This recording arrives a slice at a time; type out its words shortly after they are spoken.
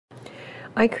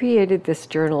I created this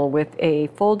journal with a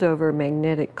fold-over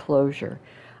magnetic closure.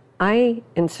 I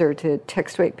inserted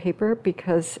text weight paper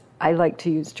because I like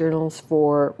to use journals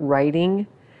for writing,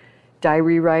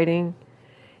 diary writing.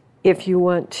 If you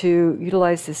want to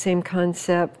utilize the same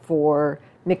concept for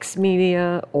mixed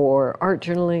media or art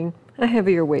journaling, a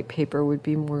heavier weight paper would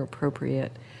be more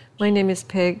appropriate. My name is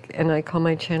Peg, and I call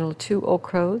my channel Two Old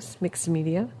Crows Mixed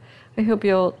Media. I hope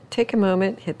you'll take a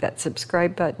moment, hit that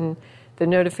subscribe button. The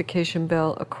notification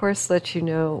bell, of course, lets you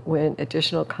know when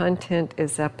additional content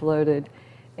is uploaded,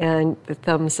 and the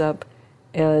thumbs up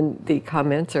and the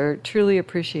comments are truly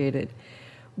appreciated.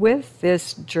 With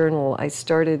this journal, I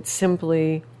started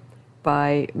simply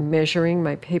by measuring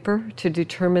my paper to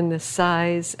determine the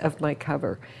size of my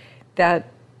cover.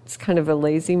 That's kind of a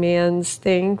lazy man's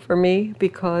thing for me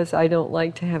because I don't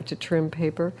like to have to trim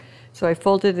paper. So I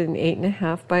folded an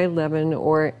 8.5 by 11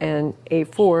 or an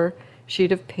A4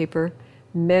 sheet of paper,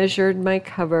 measured my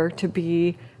cover to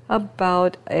be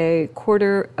about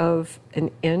 1/4 of an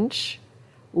inch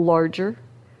larger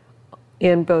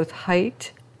in both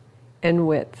height and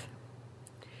width.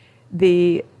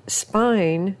 The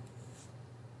spine,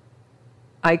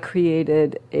 I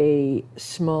created a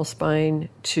small spine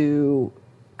to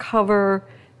cover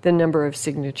the number of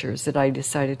signatures that I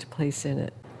decided to place in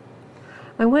it.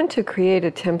 I want to create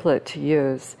a template to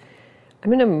use. I'm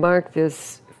going to mark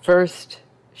this first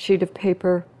sheet of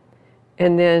paper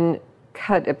and then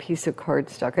cut a piece of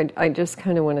cardstock. I just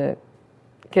kind of want to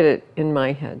get it in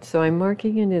my head. So I'm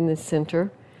marking it in the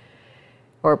center,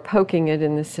 or poking it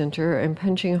in the center. I'm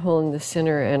punching a hole in the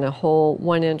center and a hole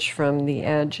 1 inch from the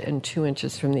edge and 2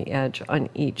 inches from the edge on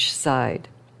each side.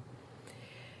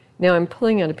 Now I'm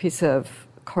pulling out a piece of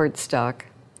cardstock,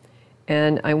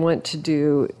 and I want to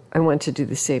do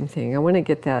the same thing. I want to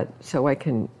get that so I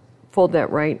can fold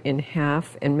that right in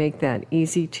half and make that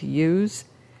easy to use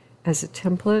as a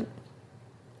template.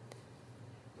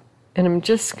 And I'm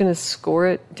just going to score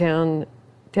it down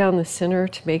the center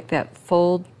to make that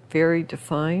fold very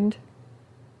defined.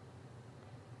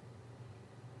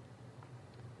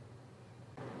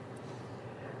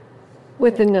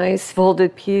 With a nice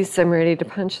folded piece, I'm ready to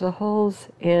punch the holes,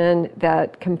 and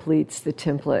that completes the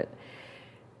template.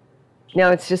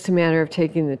 Now it's just a matter of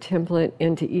taking the template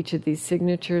into each of these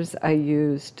signatures. I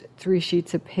used 3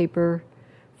 sheets of paper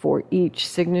for each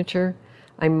signature.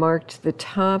 I marked the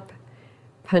top,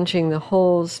 punching the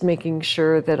holes, making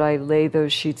sure that I lay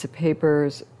those sheets of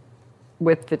papers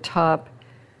with the top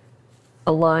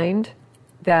aligned.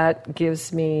 That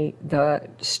gives me the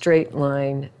straight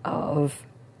line of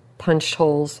punched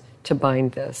holes to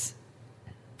bind this.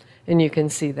 And you can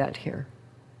see that here.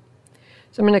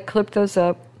 So I'm going to clip those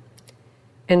up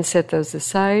and set those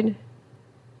aside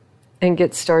and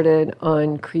get started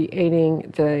on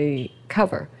creating the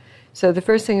cover. So the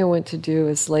first thing I want to do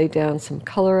is lay down some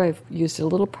color. I've used a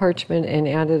little parchment and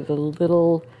added a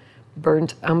little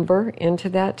burnt umber into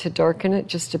that to darken it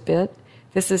just a bit.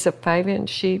 This is a 5-inch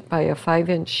sheet by a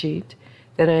 5-inch sheet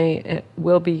that I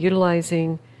will be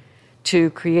utilizing to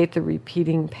create the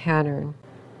repeating pattern.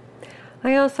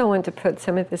 I also want to put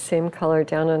some of the same color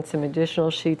down on some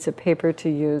additional sheets of paper to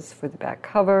use for the back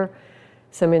cover,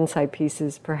 some inside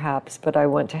pieces perhaps, but I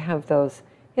want to have those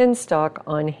in stock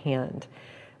on hand.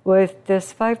 With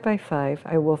this 5 by 5,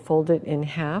 I will fold it in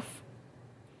half,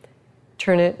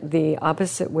 turn it the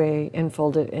opposite way, and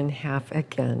fold it in half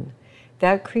again.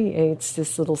 That creates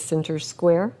this little center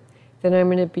square that I'm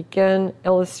going to begin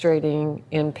illustrating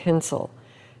in pencil.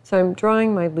 So I'm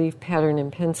drawing my leaf pattern in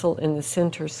pencil in the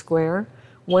center square.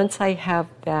 Once I have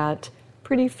that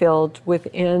pretty filled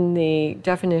within the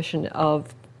definition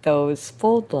of those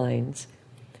fold lines,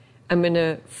 I'm going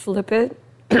to flip it,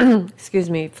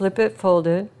 flip it, fold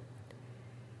it,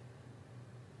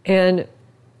 and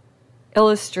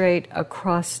illustrate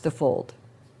across the fold.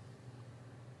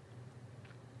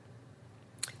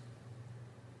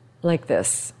 Like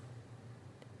this.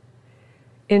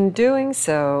 In doing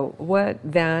so, what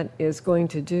that is going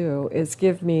to do is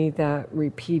give me that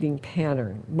repeating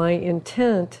pattern. My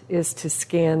intent is to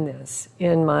scan this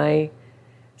in my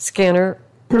scanner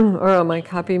or on my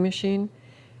copy machine,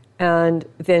 and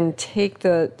then take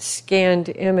the scanned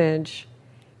image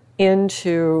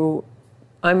into,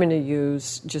 I'm going to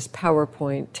use just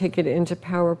PowerPoint, take it into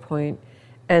PowerPoint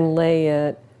and lay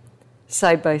it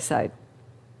side by side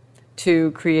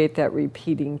to create that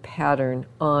repeating pattern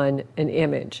on an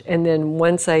image. And then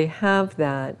once I have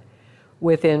that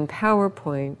within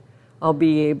PowerPoint, I'll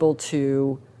be able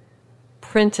to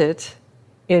print it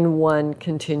in one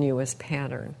continuous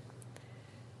pattern.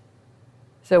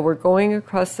 So we're going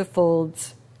across the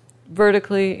folds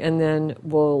vertically, and then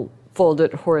we'll fold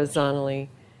it horizontally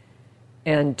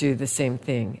and do the same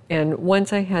thing. And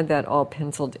once I had that all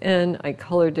penciled in, I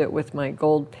colored it with my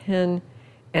gold pen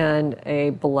and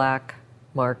a black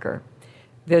marker.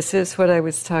 This is what I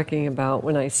was talking about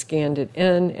when I scanned it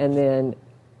in and then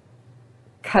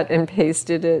cut and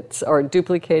pasted it, or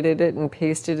duplicated it and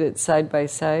pasted it side by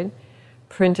side,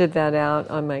 printed that out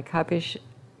on my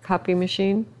copy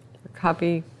machine,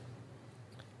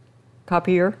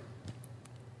 copier,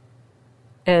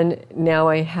 and now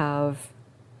I have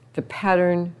the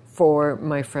pattern for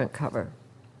my front cover.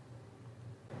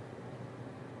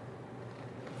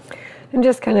 I'm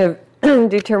just kind of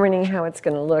determining how it's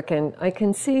going to look, and I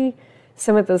can see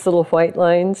some of those little white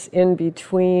lines in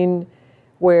between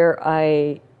where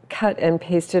I cut and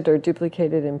pasted or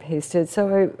duplicated and pasted. So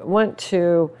I want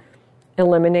to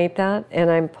eliminate that, and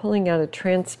I'm pulling out a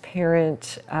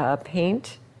transparent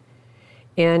paint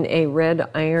and a red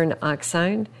iron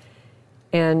oxide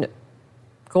and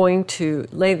going to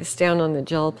lay this down on the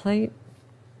gel plate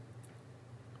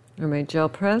or my gel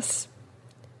press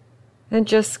and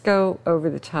just go over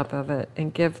the top of it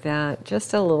and give that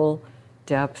just a little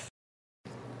depth.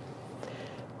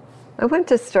 I want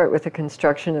to start with the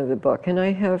construction of the book, and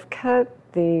I have cut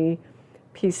the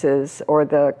pieces, or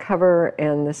the cover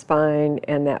and the spine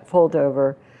and that fold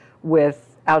over,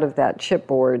 out of that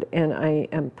chipboard, and I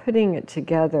am putting it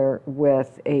together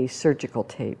with a surgical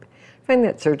tape. I find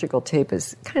that surgical tape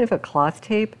is kind of a cloth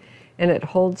tape, and it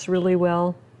holds really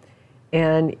well,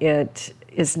 and it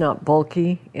is not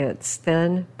bulky. It's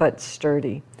thin but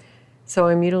sturdy. So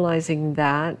I'm utilizing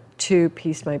that to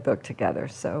piece my book together.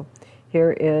 So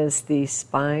here is the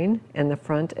spine and the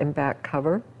front and back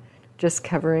cover, just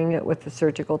covering it with the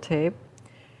surgical tape.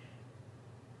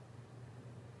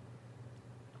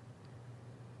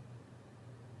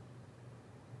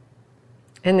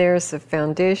 And there's the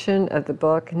foundation of the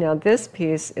book. Now this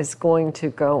piece is going to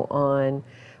go on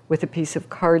with a piece of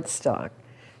cardstock.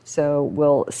 So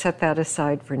we'll set that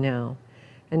aside for now.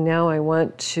 And now I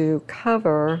want to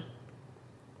cover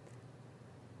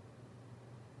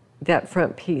that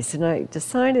front piece. And I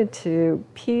decided to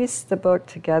piece the book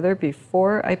together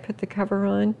before I put the cover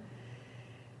on,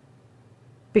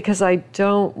 because I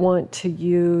don't want to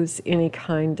use any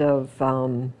kind of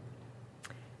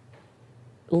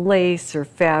lace or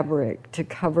fabric to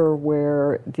cover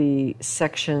where the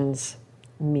sections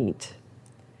meet.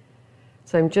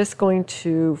 So I'm just going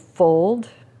to fold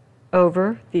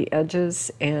over the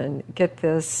edges and get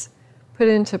this put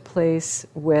into place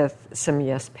with some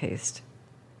Yes paste.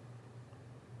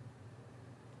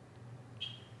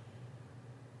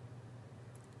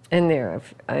 And there,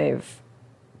 I've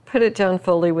put it down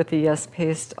fully with the Yes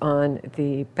paste on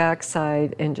the back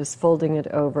side and just folding it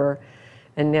over.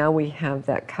 And now we have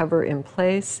that cover in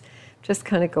place, just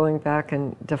kind of going back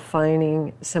and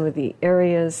defining some of the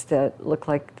areas that look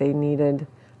like they needed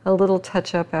a little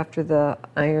touch up after the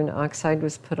iron oxide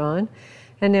was put on.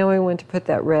 And now I want to put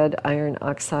that red iron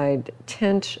oxide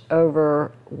tint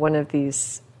over one of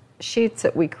these sheets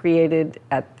that we created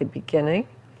at the beginning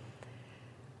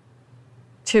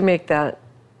to make that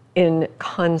in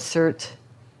concert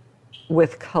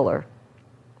with color.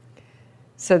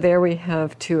 So there we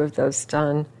have two of those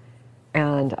done,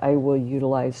 and I will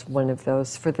utilize one of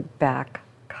those for the back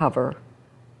cover.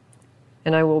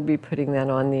 And I will be putting that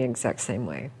on the exact same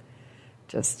way.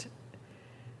 Just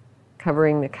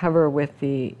covering the cover with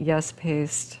the Yes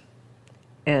paste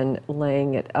and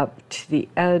laying it up to the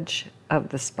edge of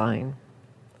the spine,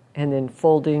 and then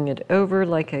folding it over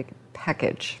like a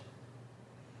package.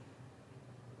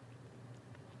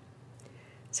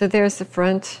 So there's the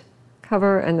front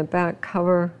cover and the back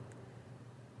cover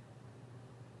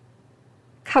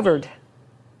covered,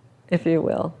 if you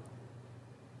will.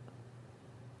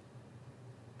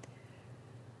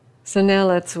 So now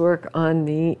let's work on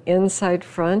the inside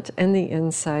front and the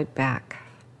inside back.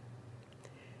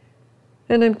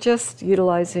 And I'm just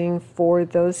utilizing for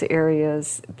those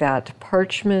areas that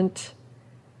parchment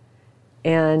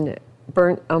and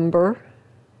burnt umber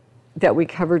that we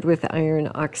covered with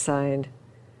iron oxide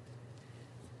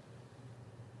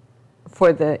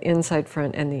for the inside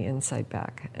front and the inside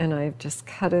back. And I've just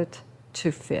cut it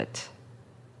to fit.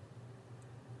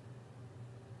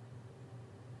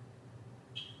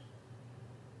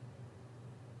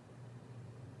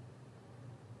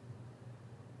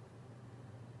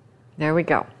 There we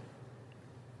go.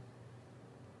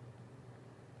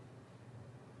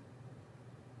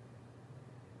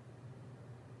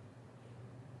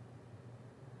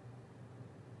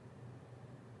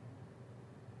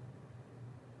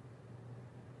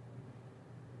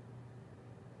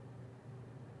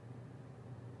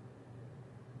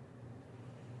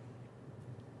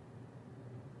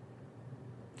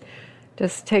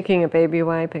 Just taking a baby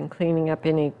wipe and cleaning up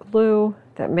any glue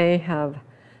that may have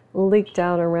leaked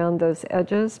out around those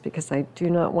edges, because I do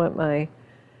not want my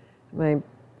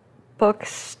book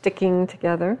sticking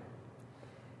together.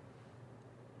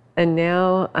 And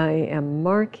now I am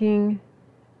marking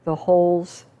the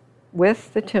holes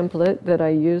with the template that I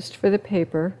used for the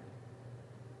paper,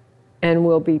 and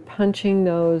will be punching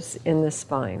those in the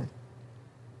spine.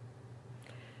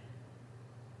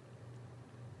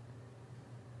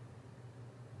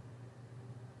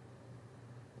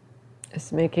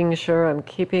 Just making sure I'm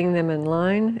keeping them in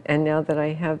line, and now that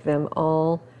I have them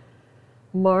all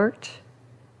marked,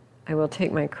 I will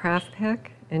take my craft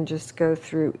pick and just go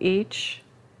through each.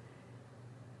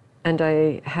 And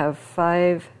I have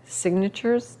 5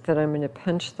 signatures that I'm going to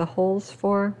punch the holes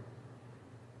for.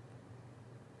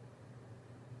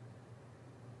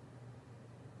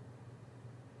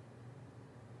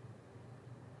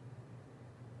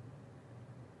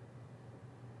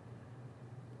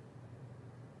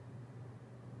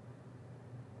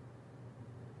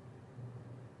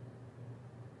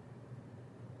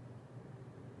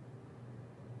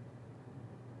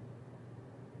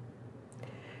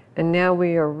 And now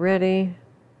we are ready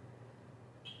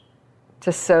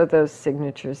to sew those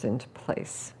signatures into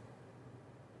place.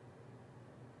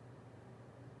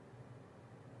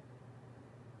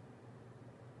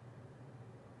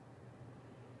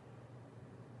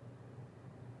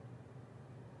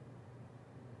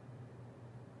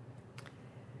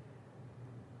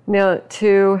 Now,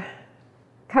 to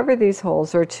cover these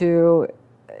holes, or to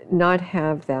not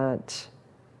have that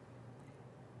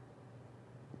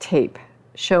tape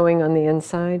showing on the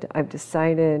inside, I've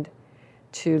decided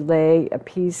to lay a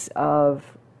piece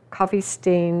of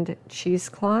coffee-stained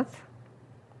cheesecloth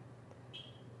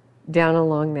down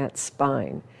along that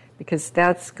spine, because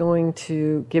that's going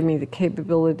to give me the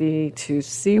capability to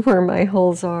see where my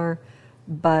holes are,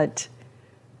 but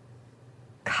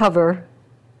cover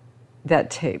that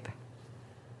tape.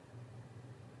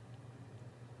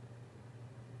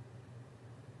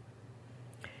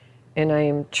 And I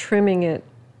am trimming it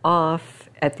off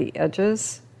at the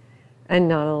edges and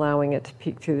not allowing it to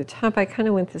peek through the top. I kind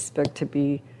of want this book to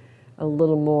be a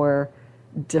little more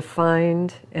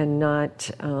defined and not,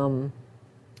 I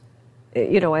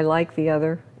like the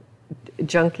other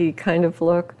junky kind of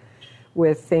look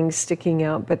with things sticking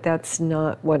out, but that's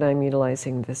not what I'm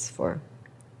utilizing this for.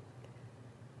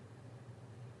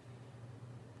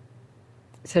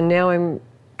 So now I'm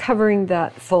covering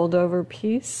that fold over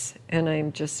piece, and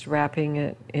I'm just wrapping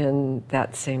it in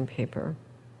that same paper.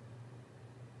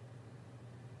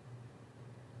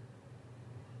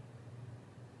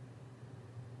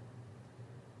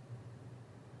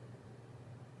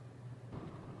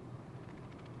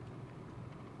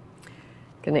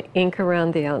 Going to ink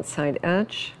around the outside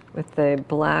edge with the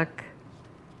black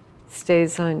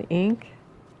Stays On ink.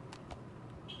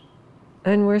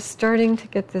 And we're starting to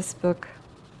get this book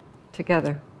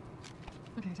together.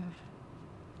 Okay, Dad.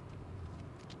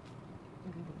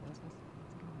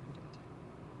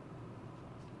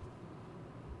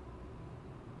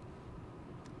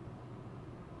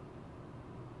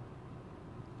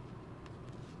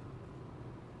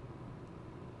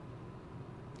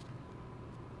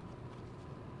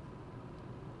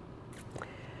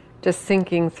 Just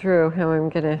thinking through how I'm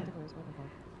going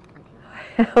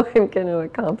to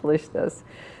accomplish this.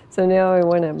 So now I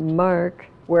want to mark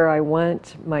where I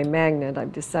want my magnet.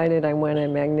 I've decided I want a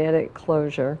magnetic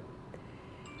closure.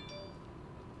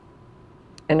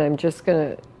 And I'm just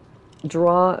going to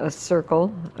draw a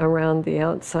circle around the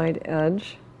outside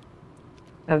edge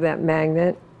of that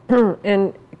magnet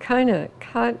and kind of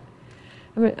cut.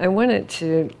 I want it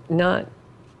to not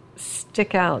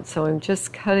stick out, so I'm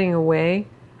just cutting away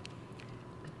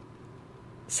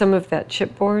some of that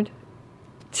chipboard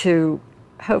to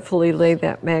hopefully lay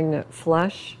that magnet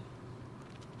flush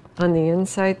on the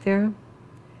inside there.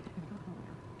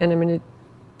 And I'm going to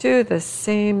do the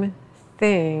same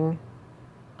thing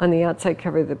on the outside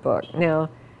cover of the book. Now,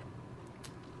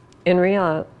 in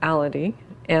reality,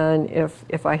 and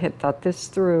if I had thought this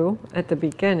through at the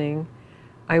beginning,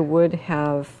 I would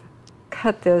have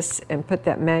cut this and put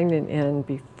that magnet in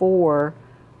before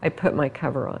I put my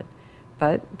cover on.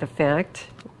 But the fact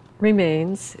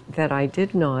remains that I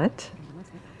did not.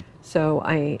 So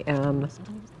I am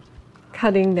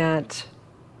cutting that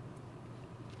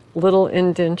little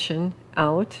indentation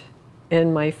out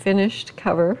in my finished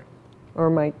cover, or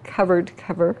my covered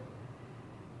cover,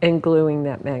 and gluing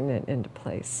that magnet into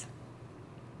place.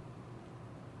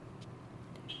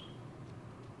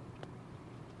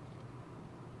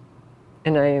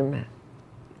 And I am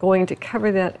going to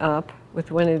cover that up with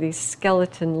one of these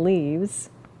skeleton leaves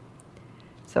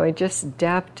So I just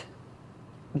dapped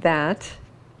that.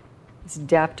 It's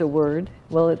dapped a word.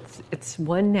 Well, it's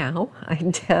one now. I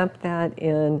dapped that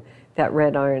in that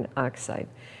red iron oxide.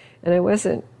 And I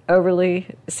wasn't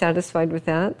overly satisfied with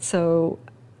that, so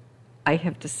I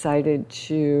have decided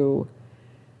to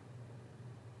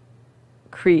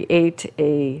create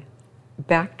a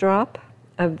backdrop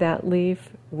of that leaf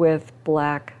with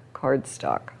black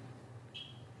cardstock.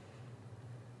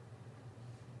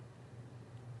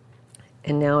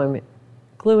 And now I'm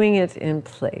gluing it in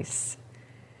place.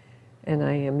 And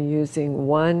I am using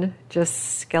one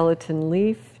just skeleton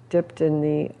leaf dipped in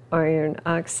the iron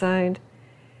oxide.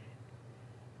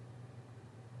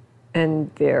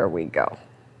 And there we go.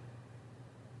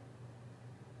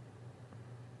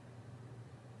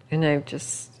 And I've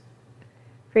just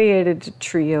created a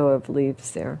trio of leaves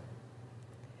there.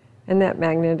 And that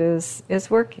magnet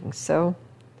is working, so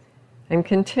I'm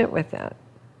content with that.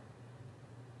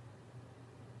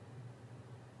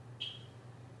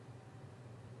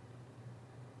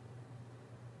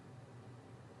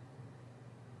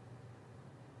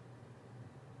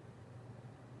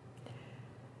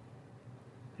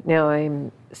 Now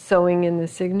I'm sewing in the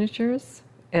signatures,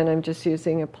 and I'm just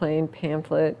using a plain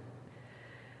pamphlet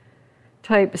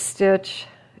type stitch,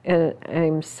 and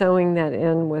I'm sewing that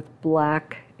in with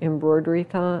black embroidery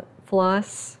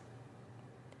floss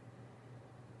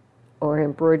or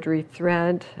embroidery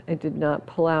thread. I did not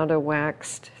pull out a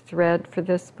waxed thread for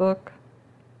this book.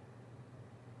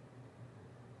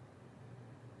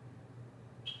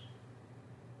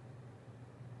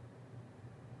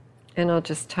 And I'll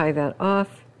just tie that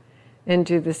off and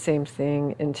do the same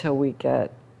thing until we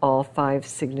get all 5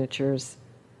 signatures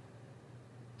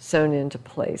sewn into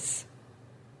place.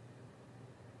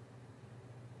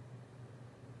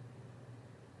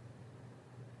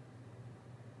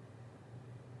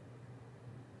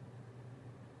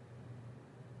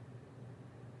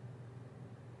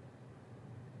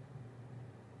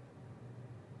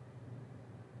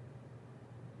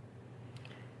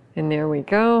 And there we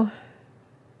go.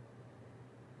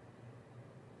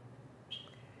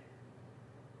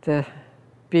 The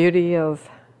beauty of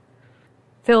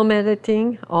film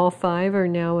editing, all 5 are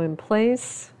now in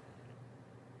place.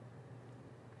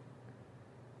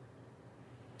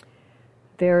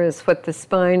 There is what the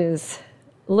spine is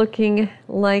looking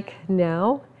like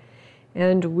now,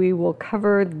 and we will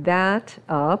cover that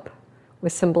up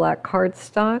with some black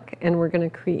cardstock, and we're going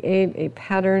to create a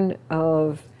pattern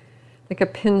of like a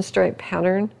pinstripe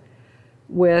pattern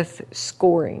with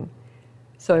scoring.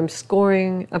 So I'm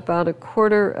scoring about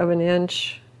 1/4 of an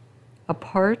inch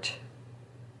apart,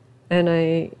 and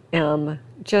I am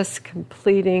just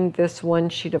completing this one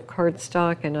sheet of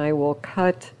cardstock, and I will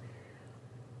cut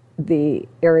the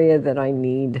area that I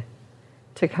need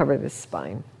to cover the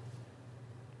spine.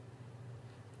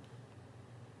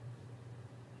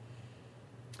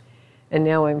 And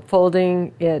now I'm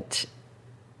folding it.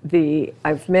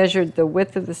 I've measured the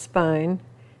width of the spine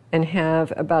and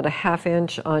have about 1/2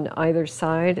 inch on either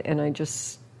side, and I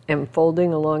just am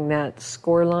folding along that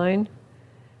score line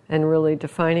and really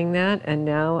defining that. And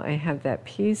now I have that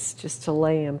piece just to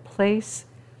lay in place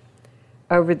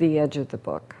over the edge of the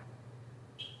book.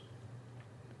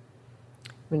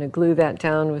 I'm going to glue that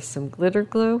down with some glitter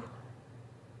glue.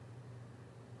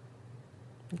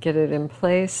 Get it in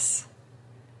place.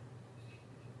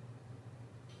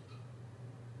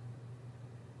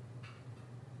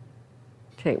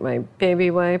 Take my baby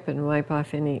wipe and wipe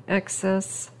off any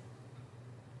excess.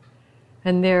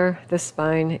 And there, the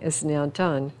spine is now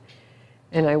done.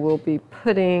 And I will be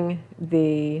putting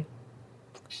the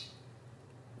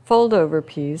fold over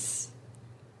piece.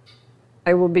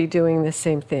 I will be doing the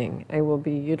same thing. I will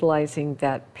be utilizing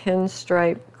that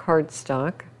pinstripe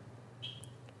cardstock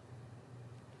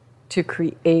to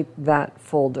create that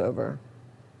fold over.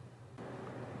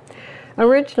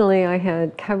 Originally, I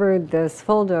had covered this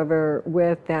fold over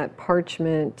with that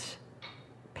parchment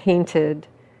painted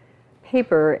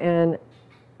paper, and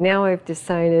now I've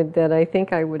decided that I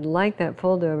think I would like that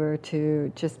fold over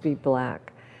to just be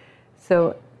black.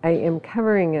 So I am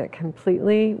covering it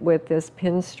completely with this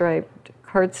pinstriped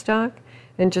cardstock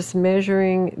and just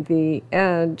measuring the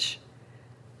edge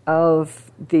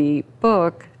of the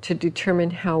book to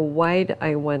determine how wide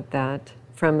I want that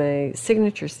from a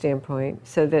signature standpoint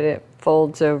so that it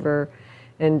folds over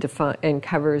and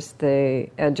covers the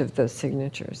edge of those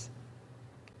signatures.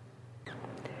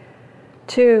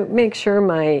 To make sure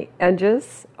my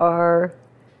edges are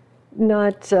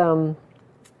not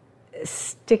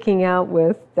sticking out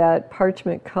with that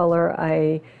parchment color,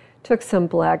 I took some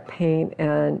black paint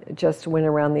and just went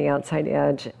around the outside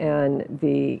edge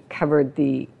and covered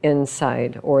the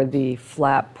inside or the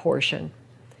flap portion.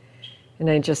 And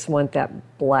I just want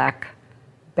that black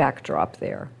backdrop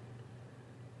there.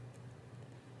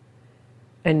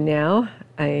 And now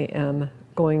I am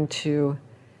going to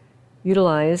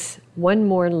utilize one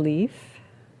more leaf.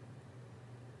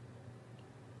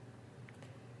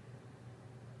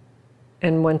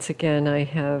 And once again, I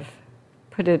have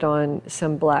put it on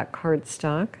some black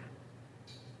cardstock.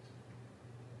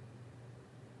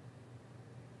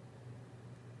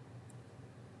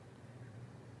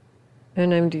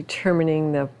 And I'm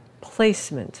determining the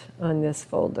placement on this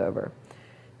fold over.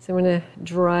 So I'm going to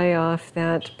dry off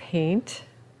that paint.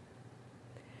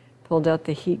 Pulled out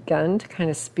the heat gun to kind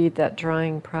of speed that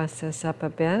drying process up a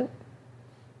bit.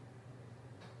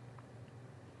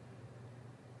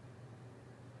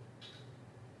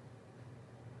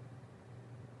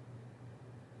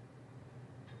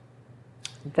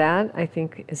 That, I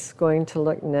think, is going to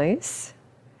look nice.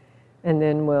 And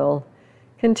then we'll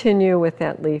continue with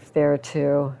that leaf there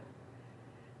to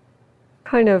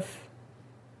kind of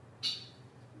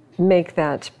make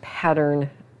that pattern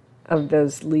of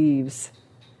those leaves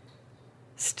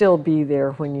still be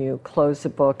there when you close the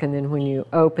book, and then when you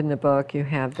open the book, you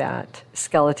have that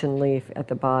skeleton leaf at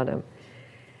the bottom.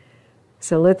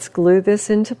 So let's glue this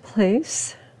into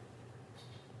place.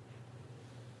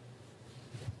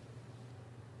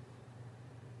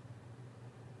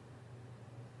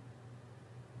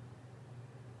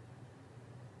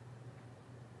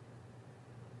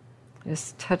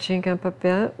 Just touching up a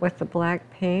bit with the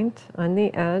black paint on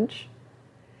the edge.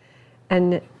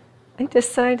 And I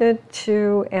decided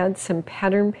to add some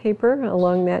pattern paper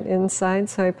along that inside,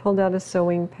 so I pulled out a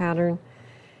sewing pattern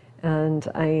and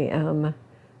I am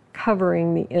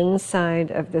covering the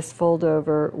inside of this fold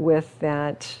over with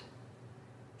that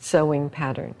sewing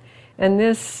pattern. And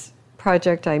this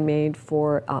project I made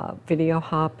for Video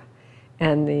Hop,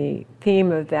 and the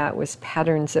theme of that was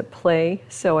patterns at play.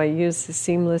 So I used the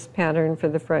seamless pattern for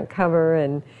the front cover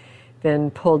and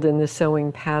then pulled in the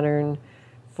sewing pattern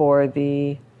for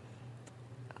the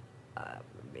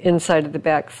inside of the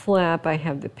back flap. I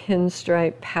have the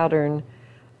pinstripe pattern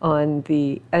on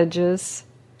the edges.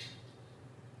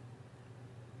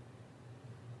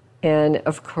 And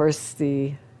of course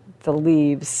the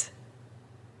leaves,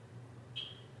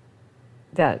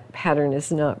 that pattern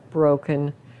is not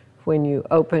broken when you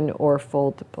open or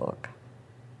fold the book.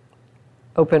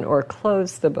 Open or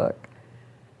close the book.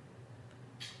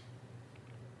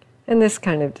 And this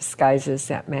kind of disguises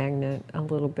that magnet a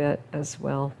little bit as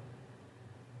well.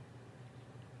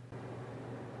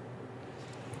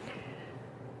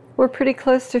 We're pretty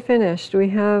close to finished. We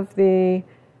have the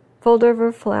fold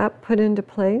over flap put into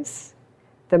place.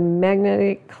 The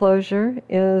magnetic closure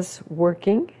is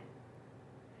working.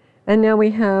 And now we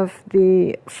have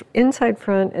the inside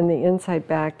front and the inside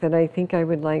back that I think I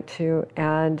would like to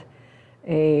add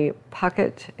a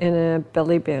pocket and a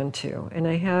belly band to. And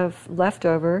I have left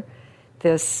over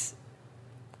this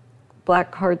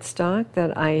black cardstock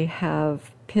that I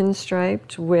have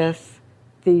pinstriped with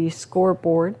the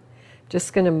scoreboard.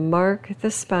 Just going to mark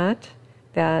the spot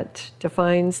that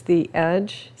defines the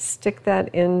edge, stick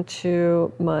that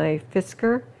into my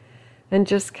Fisker, and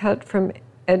just cut from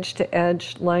edge to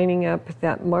edge, lining up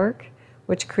that mark,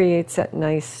 which creates that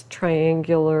nice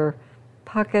triangular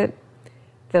pocket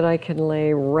that I can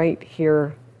lay right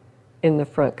here in the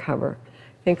front cover.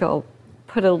 I think I'll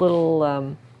put a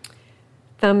little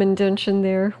thumb indention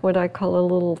there, what I call a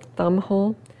little thumb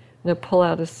hole. I'm going to pull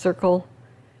out a circle,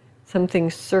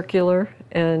 something circular,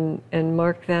 and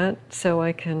mark that so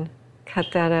I can cut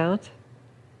that out.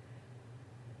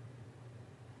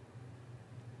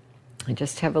 I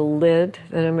just have a lid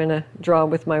that I'm going to draw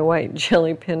with my white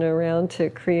jelly pin around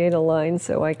to create a line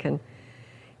so I can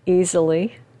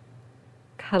easily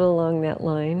cut along that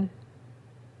line.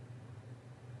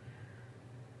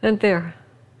 And there.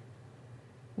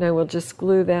 Now we'll just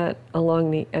glue that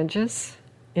along the edges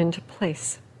into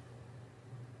place.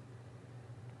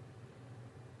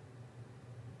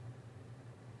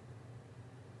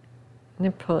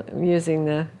 And I'm using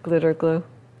the glitter glue.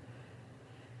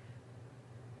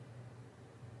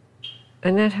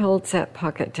 And that holds that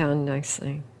pocket down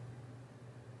nicely.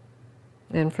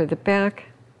 And for the back,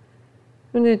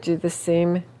 I'm going to do the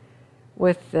same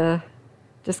with the,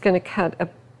 just going to cut a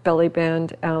belly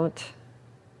band out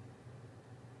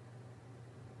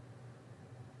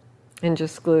and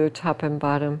just glue top and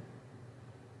bottom.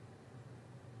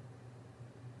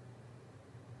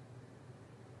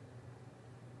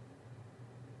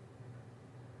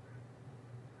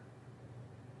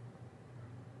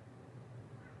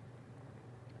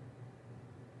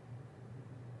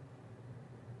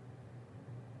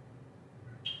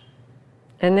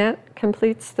 And that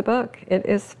completes the book. It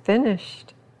is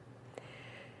finished.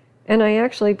 And I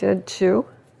actually did 2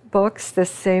 books the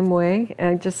same way.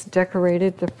 I just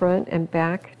decorated the front and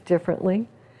back differently.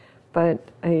 But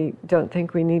I don't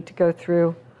think we need to go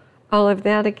through all of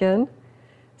that again.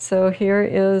 So here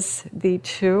is the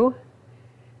 2.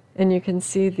 And you can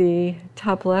see the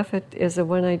top left is the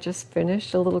one I just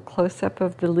finished, a little close-up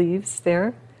of the leaves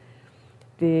there.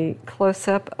 The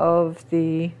close-up of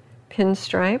the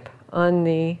pinstripe on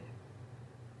the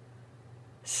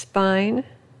spine,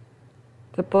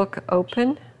 the book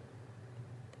open,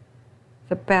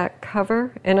 the back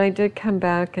cover, and I did come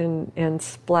back and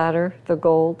splatter the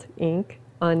gold ink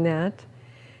on that.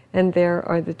 And there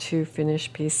are the 2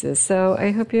 finished pieces. So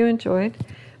I hope you enjoyed.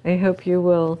 I hope you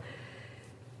will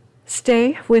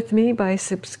stay with me by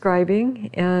subscribing,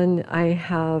 and I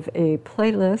have a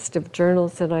playlist of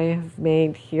journals that I have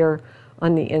made here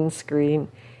on the end screen,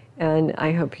 and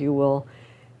I hope you will,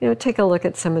 take a look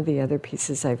at some of the other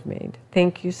pieces I've made.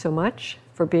 Thank you so much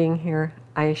for being here.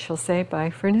 I shall say bye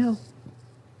for now.